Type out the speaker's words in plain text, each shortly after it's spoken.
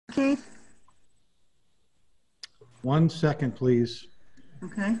Keith? 1 second, please.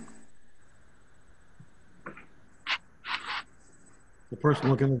 Okay. The person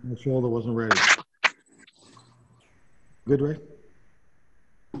looking at my shoulder wasn't ready. Good, Ray?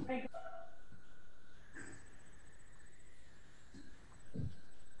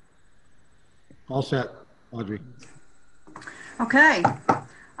 All set, Audrey. Okay.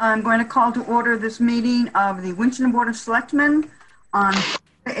 I'm going to call to order this meeting of the Winchton Board of Selectmen on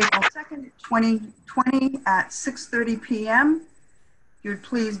April 2nd, 2020 at 6:30 p.m. If you'd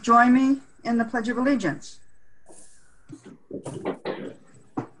please join me in the Pledge of Allegiance.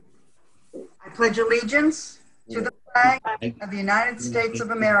 I pledge allegiance to the flag of the United States of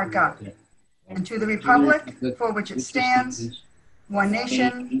America and to the republic for which it stands, one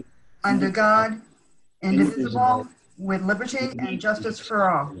nation, under God, indivisible, with liberty and justice for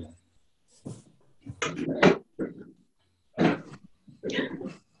all.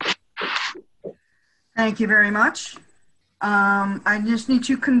 Thank you very much. I just need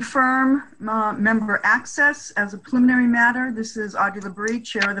to confirm member access as a preliminary matter. This is Audrey LeBrie,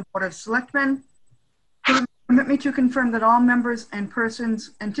 Chair of the Board of Selectmen. Permit me to confirm that all members and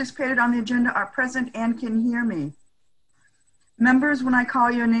persons anticipated on the agenda are present and can hear me. Members, when I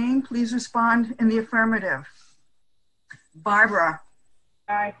call your name, please respond in the affirmative. Barbara.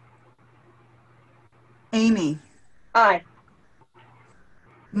 Aye. Amy. Aye.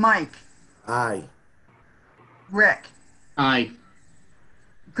 Mike. Aye. Rick. Aye.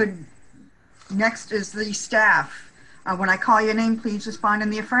 Good. Next is the staff. When I call your name, please respond in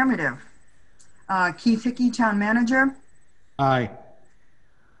the affirmative. Keith Hickey, Town Manager. Aye.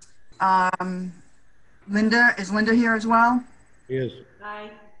 Linda, is Linda here as well? Yes.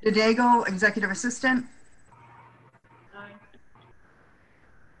 Aye. Didago, Executive Assistant.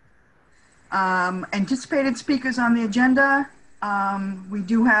 Aye. Anticipated speakers on the agenda. We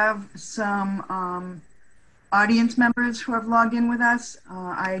do have some audience members who have logged in with us.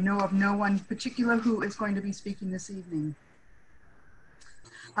 I know of no one particular who is going to be speaking this evening.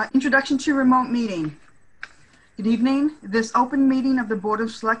 Introduction to remote meeting. Good evening. This open meeting of the Board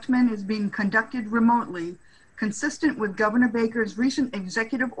of Selectmen is being conducted remotely, consistent with Governor Baker's recent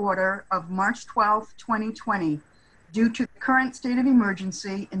executive order of March 12, 2020, due to the current state of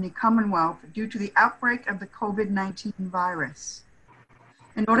emergency in the Commonwealth due to the outbreak of the COVID-19 virus.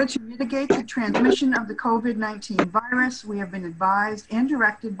 In order to mitigate the transmission of the COVID-19 virus, we have been advised and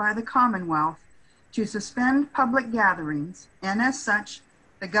directed by the Commonwealth to suspend public gatherings, and as such,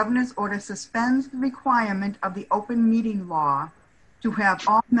 the Governor's order suspends the requirement of the open meeting law to have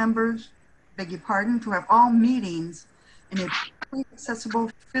all members, to have all meetings in a publicly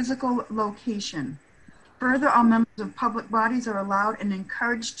accessible physical location. Further, all members of public bodies are allowed and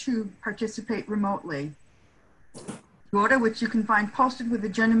encouraged to participate remotely. The order, which you can find posted with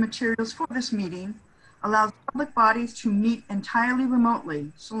agenda materials for this meeting, allows public bodies to meet entirely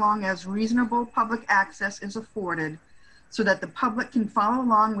remotely, so long as reasonable public access is afforded, so that the public can follow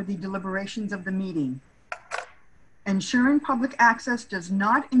along with the deliberations of the meeting. Ensuring public access does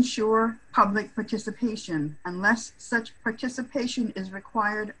not ensure public participation unless such participation is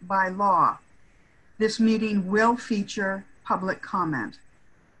required by law. This meeting will feature public comment.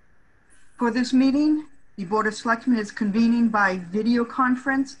 For this meeting, the Board of Selectmen is convening by video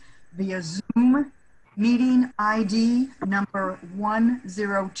conference via Zoom, meeting ID number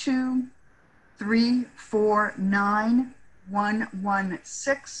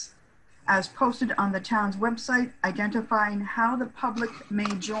 102-349-116, as posted on the town's website, identifying how the public may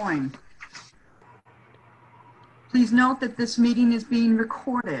join. Please note that this meeting is being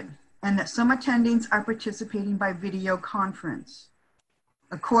recorded and that some attendings are participating by video conference.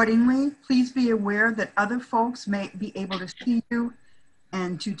 Accordingly, please be aware that other folks may be able to see you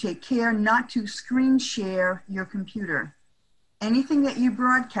and to take care not to screen share your computer. Anything that you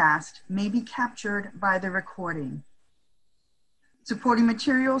broadcast may be captured by the recording. Supporting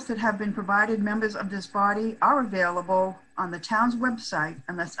materials that have been provided members of this body are available on the town's website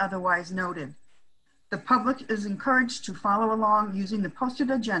unless otherwise noted. The public is encouraged to follow along using the posted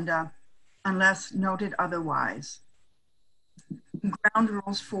agenda unless noted otherwise. Ground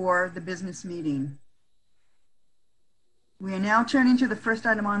rules for the business meeting. We are now turning to the first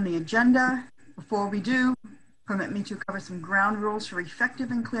item on the agenda. Before we do, permit me to cover some ground rules for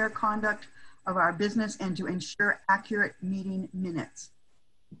effective and clear conduct of our business and to ensure accurate meeting minutes.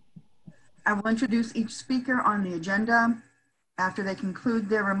 I will introduce each speaker on the agenda. After they conclude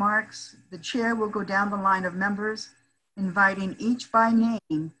their remarks, the chair will go down the line of members, inviting each by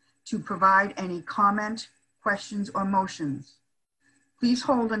name to provide any comment, questions, or motions. Please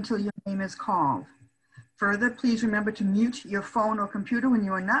hold until your name is called. Further, please remember to mute your phone or computer when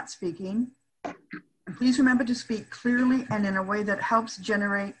you are not speaking. And please remember to speak clearly and in a way that helps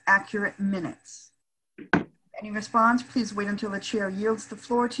generate accurate minutes. Any response, please wait until the chair yields the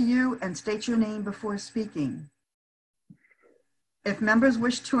floor to you and state your name before speaking. If members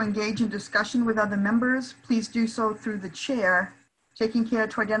wish to engage in discussion with other members, please do so through the chair, taking care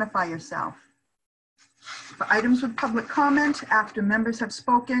to identify yourself. For items with public comment, after members have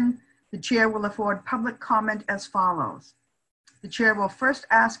spoken, the chair will afford public comment as follows. The chair will first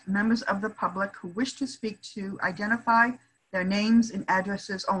ask members of the public who wish to speak to identify their names and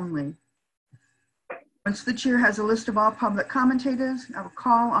addresses only. Once the chair has a list of all public commentators, I will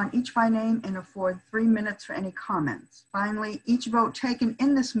call on each by name and afford 3 minutes for any comments. Finally, each vote taken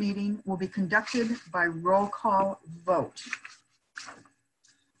in this meeting will be conducted by roll call vote.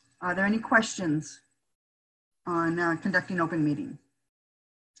 Are there any questions on conducting open meeting?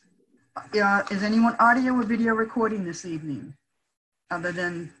 Is anyone audio or video recording this evening other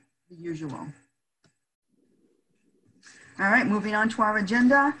than the usual? All right, moving on to our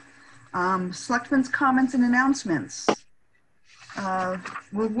agenda. Selectmen's comments and announcements.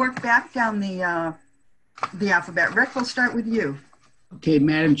 We'll work back down the alphabet. Rick, we'll start with you. Okay,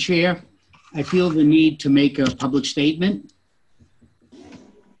 Madam Chair, I feel the need to make a public statement.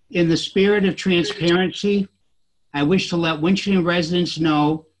 In the spirit of transparency, I wish to let Winchendon residents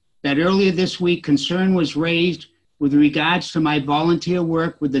know that earlier this week, concern was raised with regards to my volunteer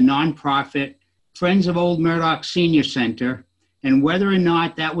work with the nonprofit Friends of Old Murdoch Senior Center, and whether or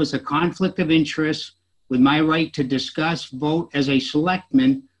not that was a conflict of interest with my right to discuss, vote as a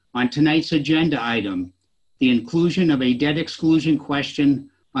selectman on tonight's agenda item, the inclusion of a debt exclusion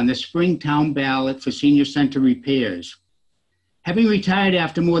question on the Springtown ballot for senior center repairs. Having retired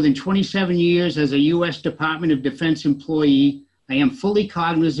after more than 27 years as a U.S. Department of Defense employee, I am fully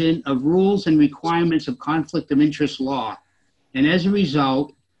cognizant of rules and requirements of conflict of interest law, and as a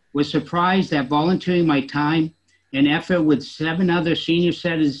result, was surprised that volunteering my time and effort with 7 other senior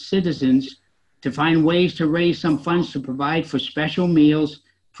citizens to find ways to raise some funds to provide for special meals,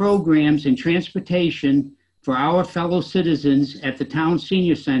 programs, and transportation for our fellow citizens at the town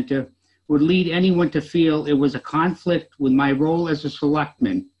senior center would lead anyone to feel it was a conflict with my role as a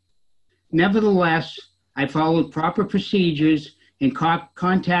selectman. Nevertheless, I followed proper procedures and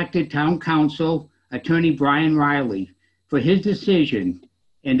contacted town council attorney Brian Riley for his decision.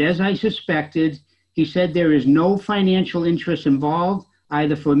 And as I suspected, he said there is no financial interest involved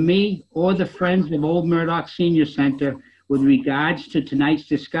either for me or the Friends of Old Murdoch Senior Center with regards to tonight's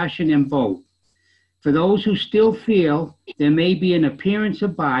discussion and vote. For those who still feel there may be an appearance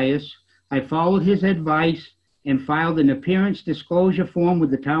of bias, I followed his advice and filed an appearance disclosure form with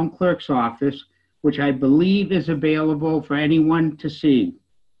the town clerk's office, which I believe is available for anyone to see.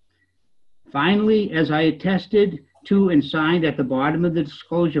 Finally, as I attested to and signed at the bottom of the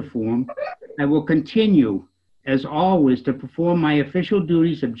disclosure form, I will continue, as always, to perform my official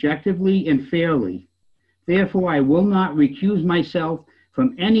duties objectively and fairly. Therefore, I will not recuse myself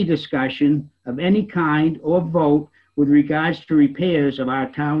from any discussion of any kind or vote with regards to repairs of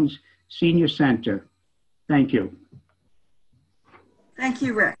our town's senior center. Thank you. Thank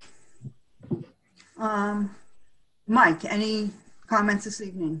you, Rick. Mike, any comments this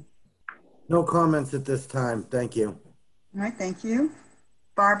evening? No comments at this time. Thank you. All right, thank you.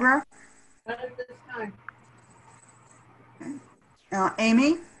 Barbara? None at this time. Okay.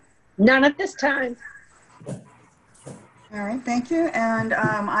 Amy? None at this time. All right, thank you. And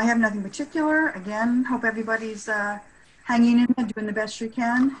I have nothing particular. Again, hope everybody's hanging in there, doing the best you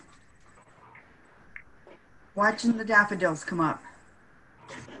can. Watching the daffodils come up.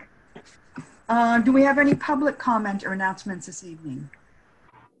 Do we have any public comment or announcements this evening?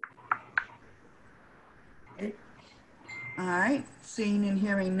 All right, seeing and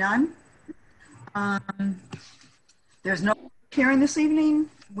hearing none. There's no hearing this evening.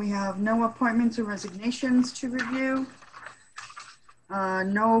 We have no appointments or resignations to review.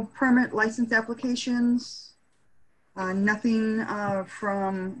 No permit license applications. Nothing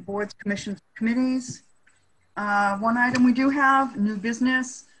from boards, commissions, committees. One item we do have, new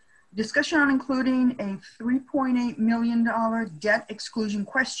business. Discussion on including a $3.8 million debt exclusion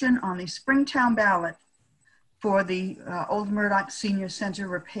question on the Springtown ballot for the Old Murdoch Senior Center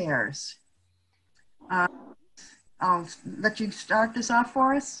repairs. I'll let you start this off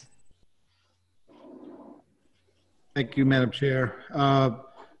for us. Thank you, Madam Chair. I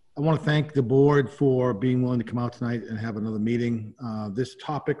want to thank the board for being willing to come out tonight and have another meeting. This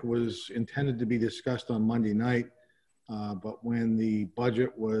topic was intended to be discussed on Monday night, but when the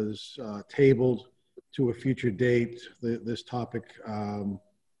budget was tabled to a future date, this topic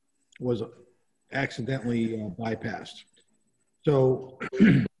was accidentally bypassed. So,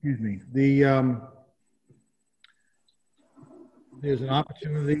 excuse me, there's an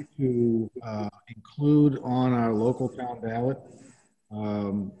opportunity to include on our local town ballot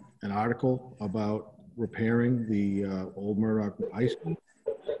an article about repairing the old Murdoch High School.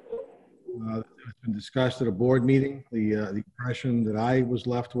 It's been discussed at a board meeting. The impression that I was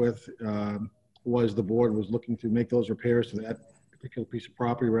left with was the board was looking to make those repairs to that particular piece of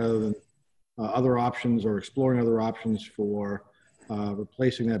property rather than other options or exploring other options for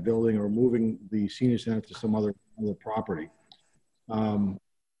replacing that building or moving the senior center to some other property.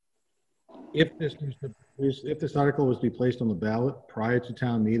 If this article was to be placed on the ballot prior to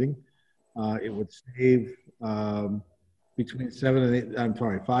town meeting, it would save between $5,000 and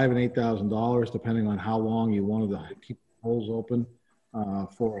 $8,000, depending on how long you wanted to keep the polls open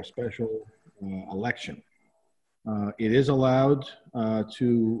for a special election. It is allowed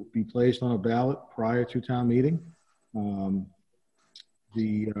to be placed on a ballot prior to town meeting.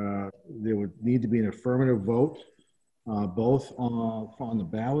 There would need to be an affirmative vote, both on the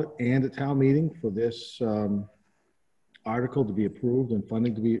ballot and at town meeting for this article to be approved and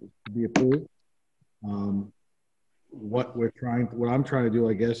funding to be approved. What I'm trying to do,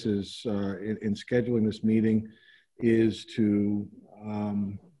 I guess, is in scheduling this meeting is to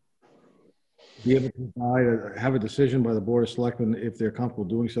be able to have a decision by the Board of Selectmen if they're comfortable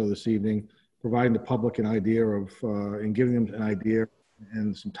doing so this evening, providing the public an idea of and giving them an idea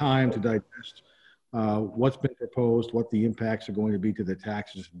and some time to digest what's been proposed, what the impacts are going to be to the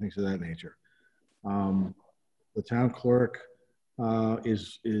taxes and things of that nature. The town clerk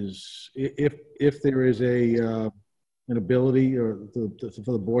is if there is an ability or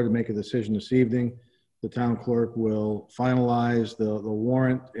for the board to make a decision this evening, the town clerk will finalize the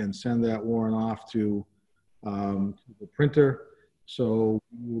warrant and send that warrant off to the printer. So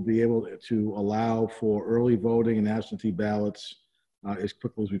we'll be able to allow for early voting and absentee ballots as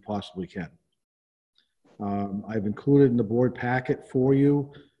quickly as we possibly can. I've included in the board packet for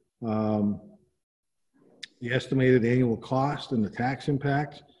you the estimated annual cost and the tax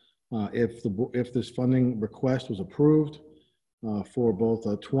impact if this funding request was approved for both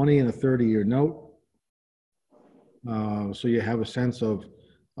a 20 and a 30-year note. So you have a sense of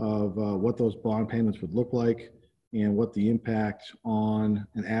what those bond payments would look like and what the impact on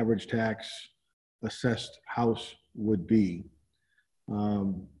an average tax assessed house would be.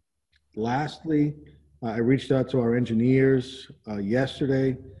 Lastly, I reached out to our engineers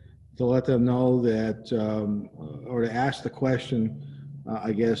yesterday to let them know that, or to ask the question,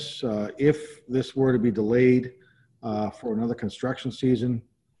 I guess, if this were to be delayed for another construction season,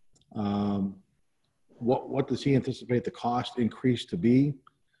 what does he anticipate the cost increase to be?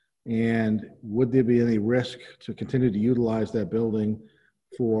 And would there be any risk to continue to utilize that building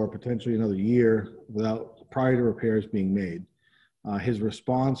for potentially another year prior to repairs being made? His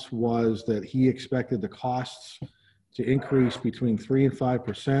response was that he expected the costs to increase between 3 and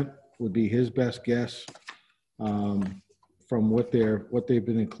 5% would be his best guess from what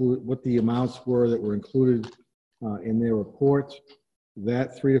the amounts were that were included in their report.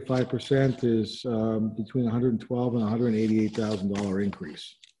 That 3 to 5% is between $112,000 and $188,000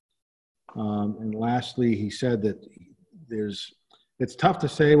 increase. And lastly, he said that it's tough to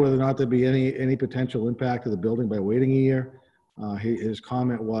say whether or not there'd be any potential impact of the building by waiting a year. His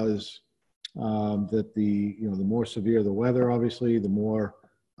comment was that the more severe the weather, obviously, the more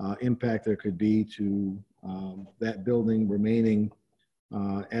impact there could be to that building remaining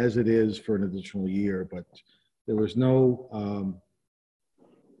as it is for an additional year. But there was no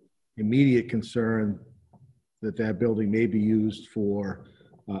immediate concern that building may be used for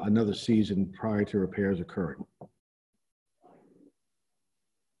another season prior to repairs occurring.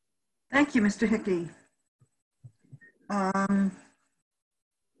 Thank you, Mr. Hickey.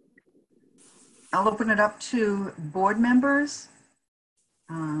 I'll open it up to board members.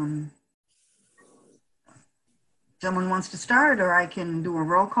 Someone wants to start, or I can do a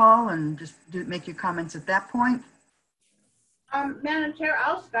roll call and just make your comments at that point. Madam Chair,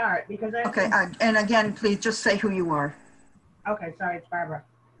 I'll start because I. Okay, and again, please just say who you are. Okay, sorry, it's Barbara.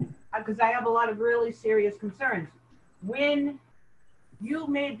 Because I have a lot of really serious concerns. When you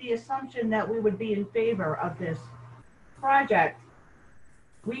made the assumption that we would be in favor of this project,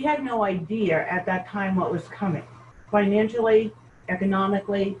 we had no idea at that time what was coming, financially,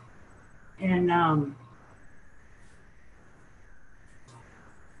 economically, and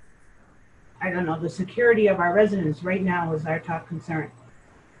I don't know, the security of our residents right now is our top concern.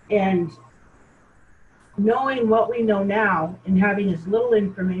 And knowing what we know now and having as little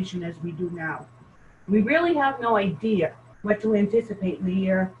information as we do now, we really have no idea what to anticipate in the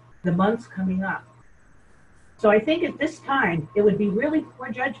year the months coming up. So I think at this time, it would be really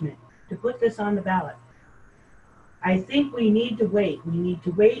poor judgment to put this on the ballot. I think we need to wait. We need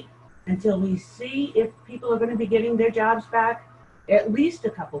to wait until we see if people are going to be getting their jobs back, at least a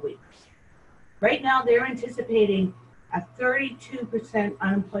couple weeks. Right now, they're anticipating a 32%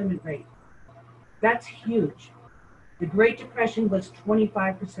 unemployment rate. That's huge. The Great Depression was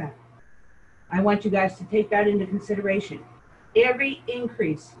 25%. I want you guys to take that into consideration. Every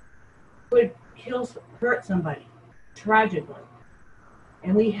increase could hurt somebody tragically.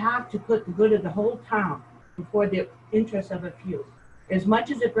 And we have to put the good of the whole town before the interests of a few. As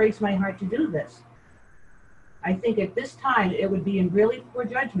much as it breaks my heart to do this, I think at this time it would be in really poor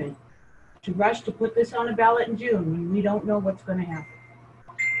judgment to rush to put this on a ballot in June when we don't know what's going to happen.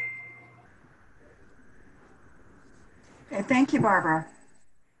 Okay, thank you, Barbara.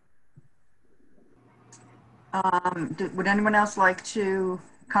 Would anyone else like to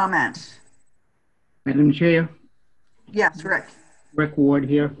comment? Madam Chair, Yes, Rick. Rick Ward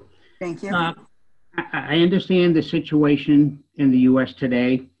here. Thank you. I understand the situation in the U.S.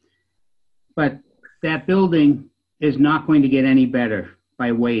 today, but that building is not going to get any better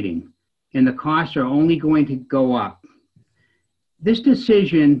by waiting, and the costs are only going to go up. This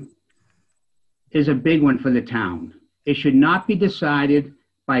decision is a big one for the town. It should not be decided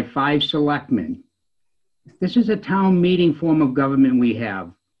by 5 selectmen. This is a town meeting form of government we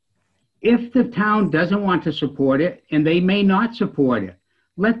have. If the town doesn't want to support it, and they may not support it,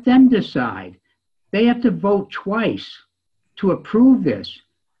 let them decide. They have to vote twice to approve this.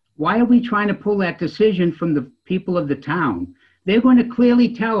 Why are we trying to pull that decision from the people of the town? They're going to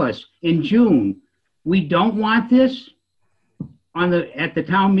clearly tell us in June, we don't want this at the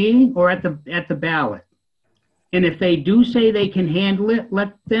town meeting or at the ballot. And if they do say they can handle it,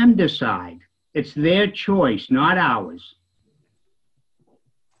 let them decide. It's their choice, not ours.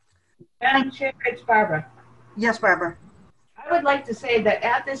 Madam Chair, it's Barbara. Yes, Barbara. I would like to say that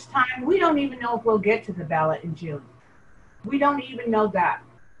at this time, we don't even know if we'll get to the ballot in June. We don't even know that.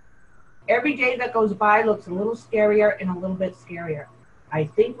 Every day that goes by looks a little scarier and a little bit scarier. I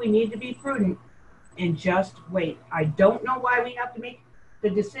think we need to be prudent and just wait. I don't know why we have to make the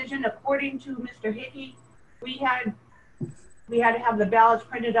decision. According to Mr. Hickey, we had to have the ballots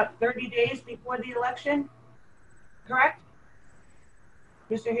printed up 30 days before the election, correct?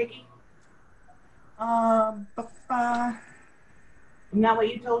 Mr. Hickey? Isn't that what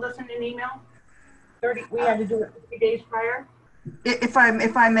you told us in an email? We had to do it 30 days prior? If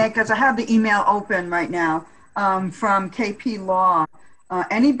I may, because I have the email open right now from KP Law.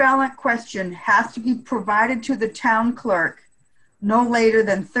 Any ballot question has to be provided to the town clerk no later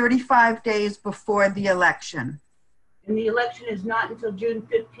than 35 days before the election. And the election is not until June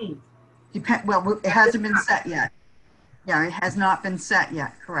 15th. Well, it hasn't been set yet. Yeah, it has not been set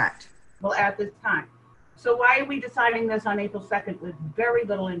yet, correct. Well, at this time. So why are we deciding this on April 2nd with very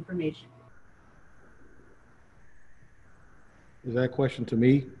little information? Is that a question to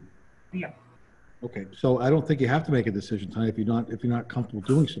me? Yeah. Okay, so I don't think you have to make a decision tonight if you're not comfortable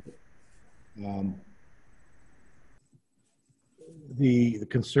doing so. The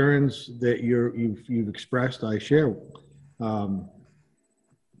concerns that you've expressed, I share. But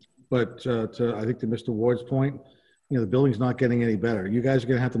I think to Mr. Ward's point, the building's not getting any better. You guys are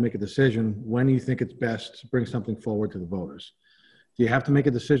going to have to make a decision when you think it's best to bring something forward to the voters. Do you have to make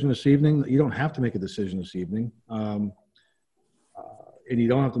a decision this evening? You don't have to make a decision this evening. And you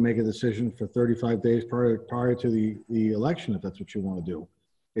don't have to make a decision for 35 days prior to the election if that's what you want to do.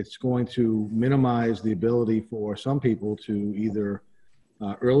 It's going to minimize the ability for some people to either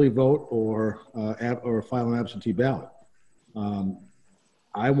early vote or file an absentee ballot.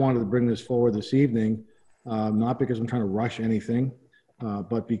 I wanted to bring this forward this evening, not because I'm trying to rush anything,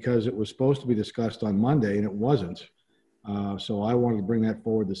 but because it was supposed to be discussed on Monday and it wasn't. So I wanted to bring that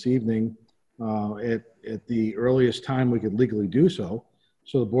forward this evening at the earliest time we could legally do so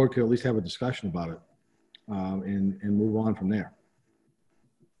the board could at least have a discussion about it and move on from there.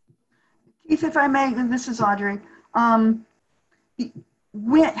 Keith, if I may, and this is Audrey. How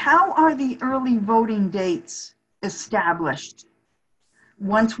are the early voting dates established?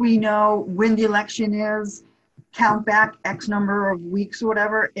 Once we know when the election is, count back X number of weeks or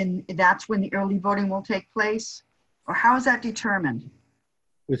whatever, and that's when the early voting will take place? Or how is that determined?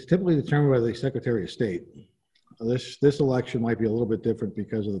 It's typically determined by the Secretary of State. This election might be a little bit different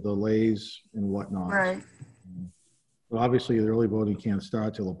because of the delays and whatnot. Right. But obviously, the early voting can't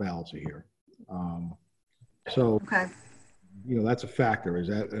start till the ballots are here. Okay. That's a factor. Is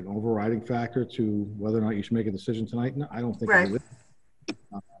that an overriding factor to whether or not you should make a decision tonight? No, I don't think right. it is.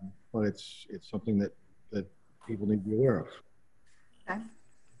 But it's something that people need to be aware of. Okay.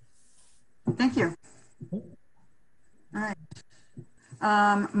 Thank you. All right.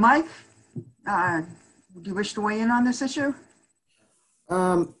 Mike, do you wish to weigh in on this issue?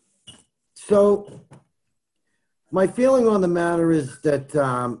 So my feeling on the matter is that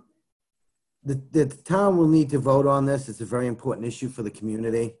the town will need to vote on this. It's a very important issue for the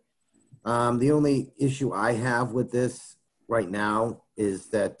community. The only issue I have with this right now is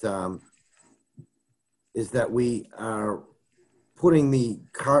that we are putting the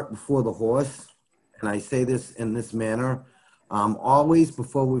cart before the horse. And I say this in this manner. Always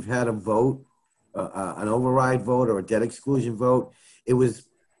before we've had a vote, an override vote or a debt exclusion vote, it was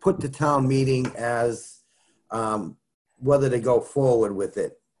put to town meeting as whether to go forward with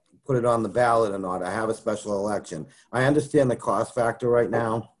it, put it on the ballot or not, I have a special election. I understand the cost factor right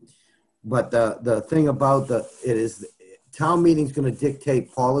now, but the thing about it is town meeting's going to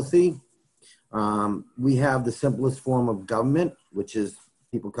dictate policy. We have the simplest form of government, which is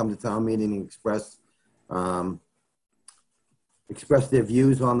people come to town meeting and express their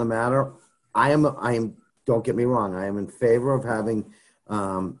views on the matter. I am, don't get me wrong, I am in favor of having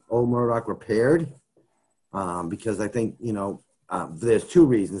Old Murdoch repaired because I think, you know, there's two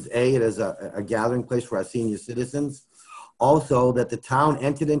reasons. A, it is a gathering place for our senior citizens. Also, that the town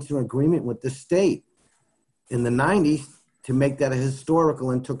entered into an agreement with the state in the 90s to make that a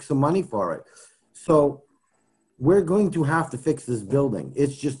historical and took some money for it. So we're going to have to fix this building.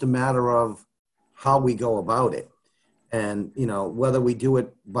 It's just a matter of how we go about it. And, you know, whether we do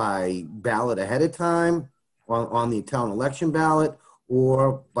it by ballot ahead of time on the town election ballot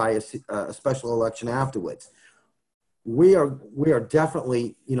or by a special election afterwards. We are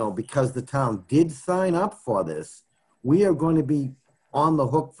definitely, you know, because the town did sign up for this, we are going to be on the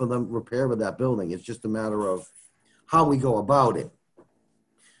hook for the repair of that building. It's just a matter of how we go about it.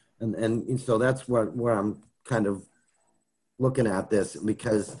 And so that's where I'm kind of looking at this,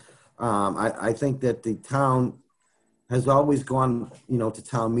 because I think that the town has always gone, you know, to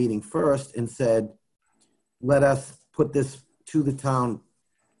town meeting first and said, let us put this to the town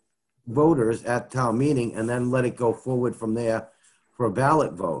voters at town meeting and then let it go forward from there for a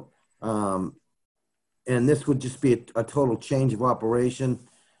ballot vote. And this would just be a total change of operation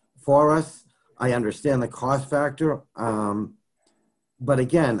for us. I understand the cost factor. But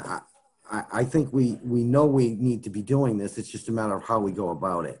again, I think we know we need to be doing this. It's just a matter of how we go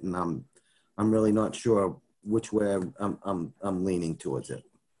about it. And I'm really not sure which way I'm leaning towards it.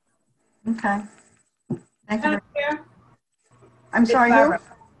 Okay. Thank you. Madam Chair, I'm it's sorry, Barbara. who?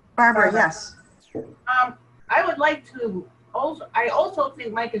 Barbara, Barbara. yes. I would like to I also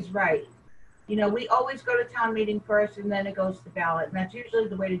think Mike is right. You know, we always go to town meeting first and then it goes to ballot, and that's usually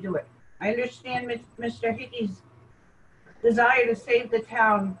the way to do it. I understand Mr. Hickey's desire to save the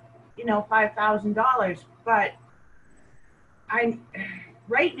town, you know, $5,000, but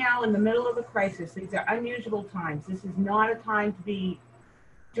right now in the middle of a crisis, these are unusual times. This is not a time to be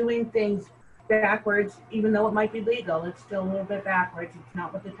doing things backwards, even though it might be legal. It's still a little bit backwards. It's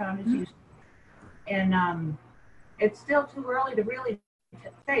not what the town is used to. And it's still too early to really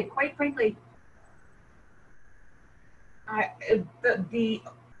say. Quite frankly, the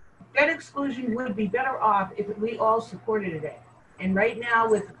debt exclusion would be better off if we all supported it. And right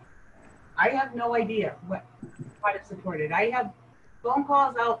now, I have no idea how to support it. I have phone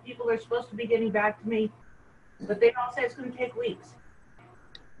calls out. People are supposed to be getting back to me, but they all say it's going to take weeks.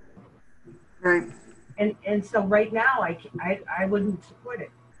 Right. And so right now, I wouldn't support it.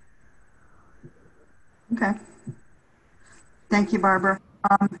 Okay. Thank you, Barbara.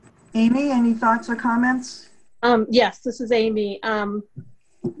 Amy, any thoughts or comments? Yes, this is Amy.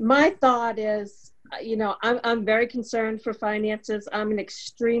 My thought is, you know, I'm very concerned for finances. I'm an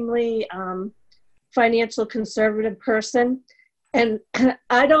extremely financial conservative person. And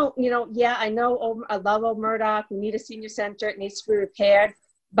I don't, you know, yeah, I love Old Murdoch. We need a senior center. It needs to be repaired.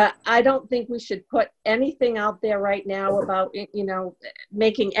 But I don't think we should put anything out there right now about, you know,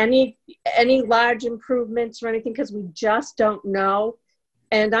 making any large improvements or anything, because we just don't know.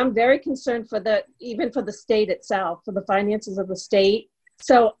 And I'm very concerned even for the state itself, for the finances of the state.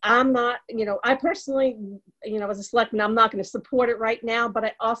 So I'm not, you know, I personally, you know, as a selectman, I'm not going to support it right now, but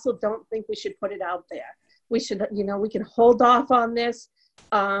I also don't think we should put it out there. We should, you know, we can hold off on this,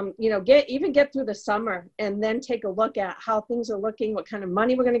 you know, get through the summer and then take a look at how things are looking, what kind of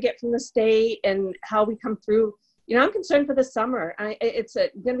money we're going to get from the state and how we come through. You know, I'm concerned for the summer. It's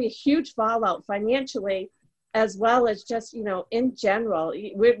going to be a huge fallout financially, as well as just, you know, in general.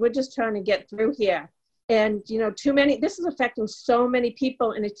 We're just trying to get through here. And, you know, this is affecting so many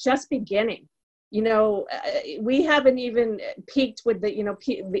people, and it's just beginning. You know, we haven't even peaked with the, you know,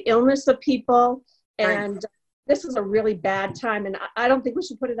 the illness of people. And this is a really bad time. And I don't think we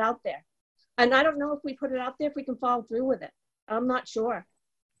should put it out there. And I don't know if we put it out there, if we can follow through with it. I'm not sure.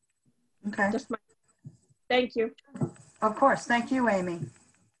 Okay, Just my, thank you. of course. Thank you, Amy.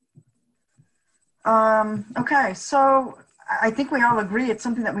 Okay, so I think we all agree it's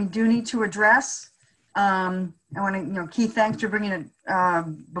something that we do need to address. I want to, Keith, thanks for bringing it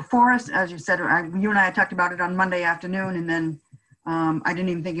before us. As you said, you and I had talked about it on Monday afternoon, and then I didn't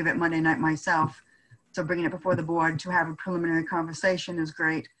even think of it Monday night myself. So bringing it before the board to have a preliminary conversation is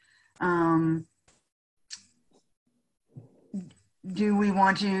great. Do we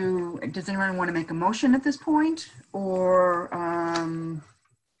want to, does anyone want to make a motion at this point? Or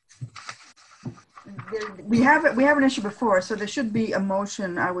we have an issue before, so there should be a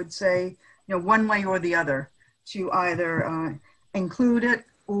motion, I would say, one way or the other, to either include it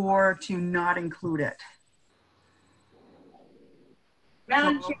or to not include it.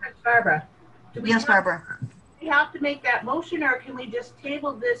 Madam Chair, it's Barbara. Yes, Barbara. Do we have to make that motion, or can we just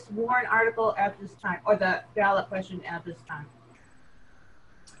table this warrant article at this time, or the ballot question at this time?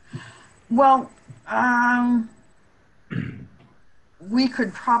 Well, we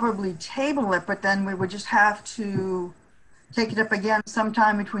could probably table it, but then we would just have to take it up again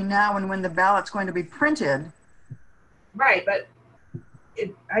sometime between now and when the ballot's going to be printed. Right, but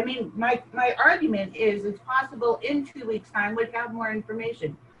I mean, my argument is it's possible in 2 weeks' time we'd have more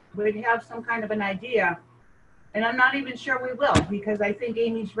information. We'd have some kind of an idea. And I'm not even sure we will, because I think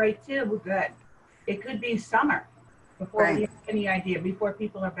Amy's right too, that it could be summer before we have any idea, before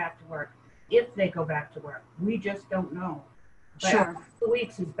people are back to work, if they go back to work. We just don't know. But Sure. 2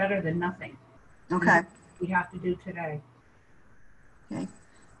 weeks is better than nothing. Okay. We have to do today. Okay.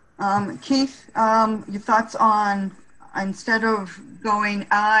 Keith, your thoughts on, instead of going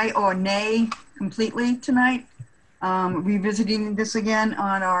aye or nay completely tonight, revisiting this again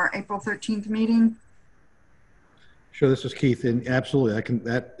on our April 13th meeting? Sure, this is Keith, and absolutely,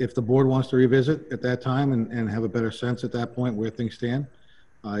 if the board wants to revisit at that time and have a better sense at that point where things stand,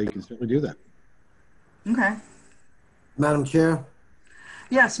 you can certainly do that. Okay. Madam Chair?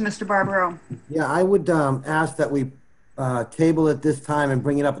 Yes, Mr. Barbaro. Yeah, I would ask that we table it this time and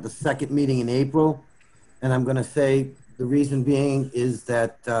bring it up at the second meeting in April. And I'm going to say the reason being is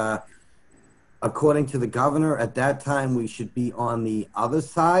that according to the governor, at that time, we should be on the other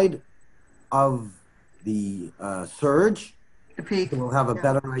side of the surge. The peak. So we'll have a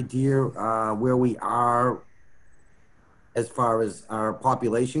better idea where we are as far as our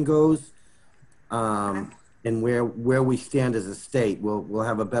population goes, and where we stand as a state. We'll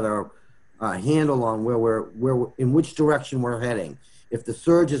have a better handle on where we're in which direction we're heading. If the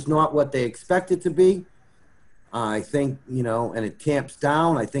surge is not what they expect it to be, I think, and it tamps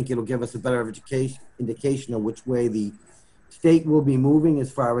down, I think it'll give us a better indication of which way the state will be moving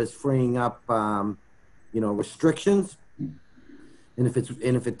as far as freeing up, restrictions. And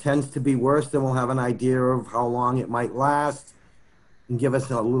if it tends to be worse, then we'll have an idea of how long it might last and give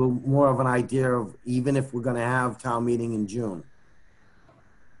us a little more of an idea of even if we're going to have town meeting in June.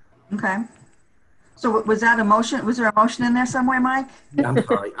 Okay. So was that a motion? Was there a motion in there somewhere, Mike? Yeah, I'm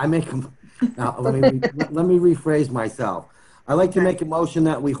sorry. I make now, let me rephrase myself. I'd like to make a motion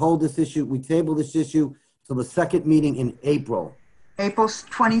that we hold this issue, we table this issue till the second meeting in April. April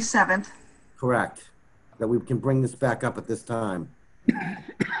 27th. Correct. That we can bring this back up at this time. All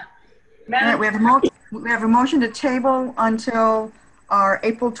right, we have a motion to table until our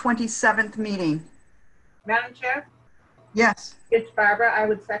April 27th meeting. Madam Chair, Yes. it's Barbara. I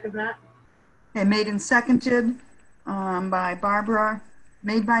would second that. Okay, made and seconded by Barbara.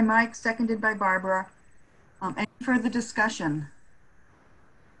 Made by Mike, seconded by Barbara. Any further discussion?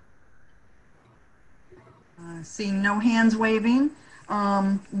 Seeing no hands waving.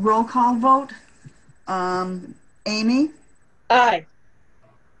 Roll call vote. Amy? Aye.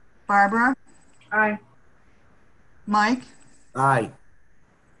 Barbara? Aye. Mike? Aye.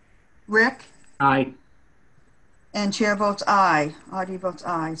 Rick? Aye. And chair votes aye. Audie votes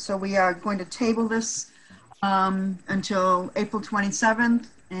aye. So we are going to table this until April 27th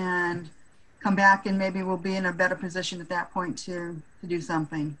and come back, and maybe we'll be in a better position at that point to do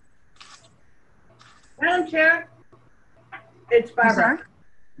something. Madam Chair, it's I'm Barbara. sorry?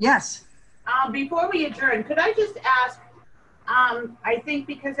 Yes. Before we adjourn, could I just ask, I think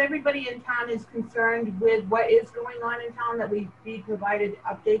because everybody in town is concerned with what is going on in town, that we be provided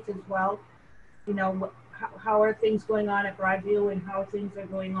updates as well. How are things going on at Broadview and how things are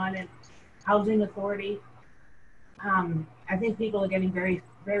going on at Housing Authority. I think people are getting very,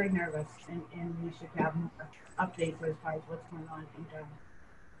 very nervous, and we should have more updates as far as what's going on in town.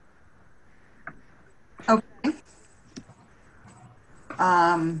 Okay.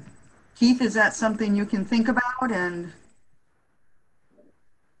 Keith, is that something you can think about? And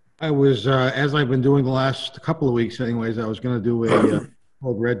I was, as I've been doing the last couple of weeks anyways, I was going to do a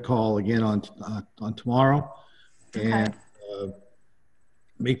code red call again on tomorrow and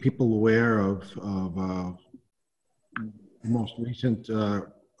make people aware of the most recent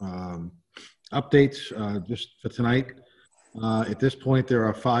updates just for tonight. At this point, there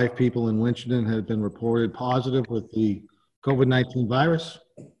are 5 people in Winchendon that have been reported positive with the COVID-19 virus.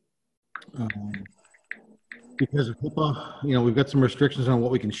 Because of HIPAA, you know, we've got some restrictions on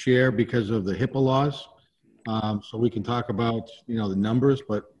what we can share because of the HIPAA laws. So we can talk about, you know, the numbers,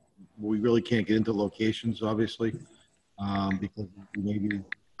 but we really can't get into locations, obviously, because we may be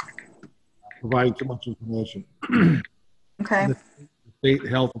providing too much information. Okay. The state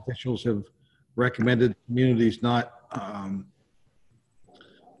health officials have recommended communities not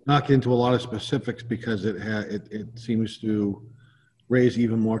get into a lot of specifics because it seems to raise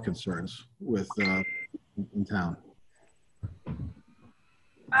even more concerns with in town.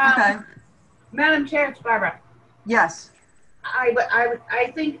 Okay. Madam Chair, it's Barbara. Yes.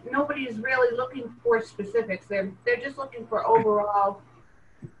 I think nobody is really looking for specifics. They're just looking for overall,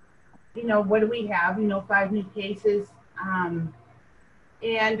 you know, what do we have? You know, 5 new cases. And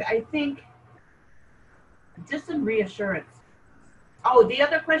I think just some reassurance. Oh, the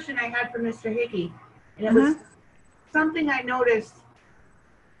other question I had for Mr. Hickey, and it was something I noticed,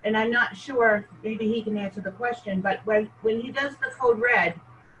 and I'm not sure, maybe he can answer the question, but when he does the code red,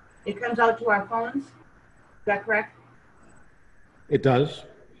 it comes out to our phones. Is that correct? It does.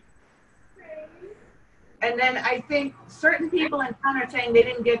 And then I think certain people in town are saying they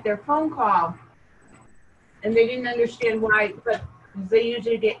didn't get their phone call and they didn't understand why, but they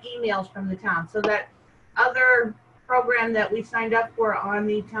usually get emails from the town. So that other program that we signed up for on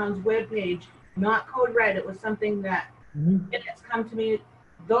the town's webpage, not code red, it was something that it's come to me,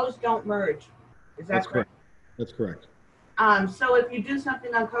 those don't merge. Is that That's correct? That's correct. So if you do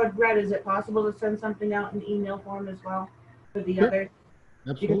something on code red, is it possible to send something out in email form as well for the others?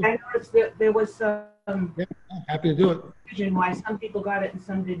 Absolutely. Because I noticed that there was some Yeah, happy to do it. reason why some people got it and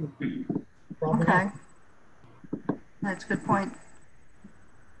some didn't. Okay. That's a good point.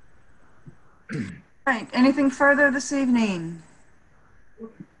 Right. Anything further this evening?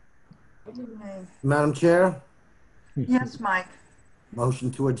 Okay. Madam Chair, Yes, Mike.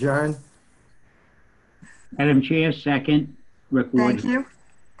 motion to adjourn. Madam Chair, second. Rick Ward. Thank you.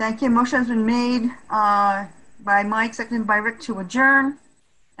 Thank you. Motion has been made by Mike, seconded by Rick to adjourn.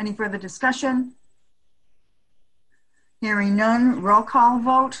 Any further discussion? Hearing none. Roll call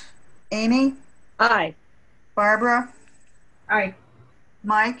vote. Amy? Aye. Barbara? Aye.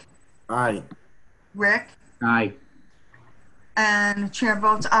 Mike? Aye. Rick? Aye. And the chair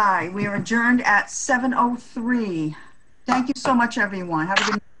votes aye. We are adjourned at 7:03. Thank you so much, everyone. Have a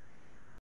good night.